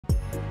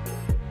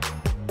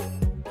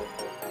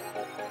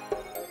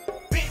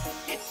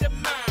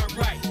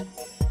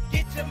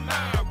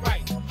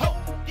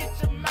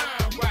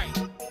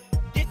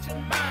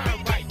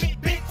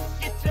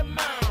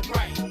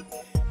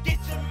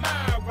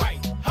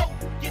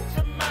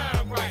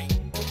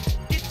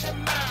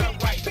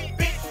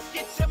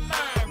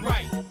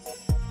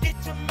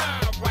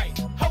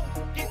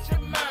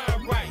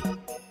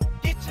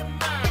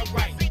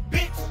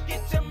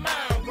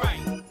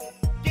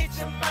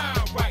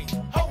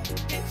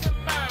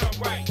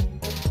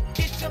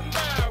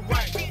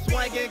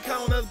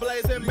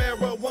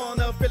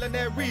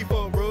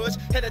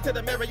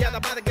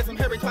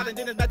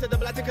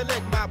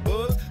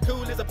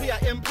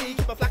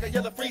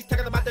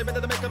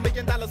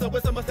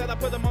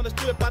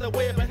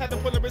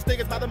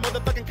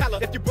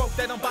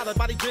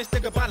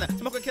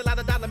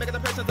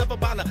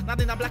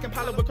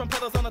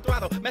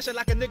Flashing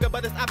like a nigga,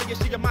 but it's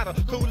obvious she a model.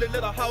 Cooly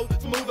little hoe,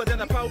 smoother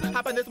than a pro.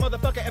 Hop in this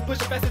motherfucker and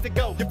push it fast as it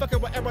go. You fucking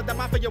with error, the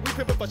mafia, we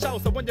pimpin' for show.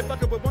 So when you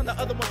fucking with one, the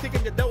other one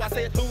kicking your dough. I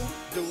said, who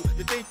do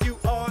you think you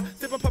are?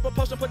 Sippin' purple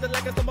potion, put the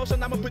leg in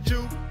motion, I'ma put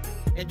you.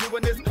 And you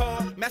in this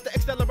car, master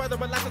accelerator,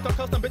 relax and start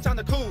custom, bitch, I'm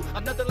the cool.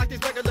 I'm nothing like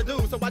these regular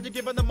dudes, so why you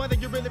giving the money,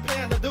 you really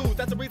paying the dues.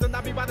 That's the reason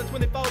I be riding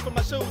 24 for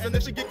my shoes. And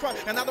if she get crunk,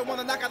 and I don't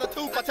wanna knock out a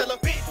tooth, I tell her,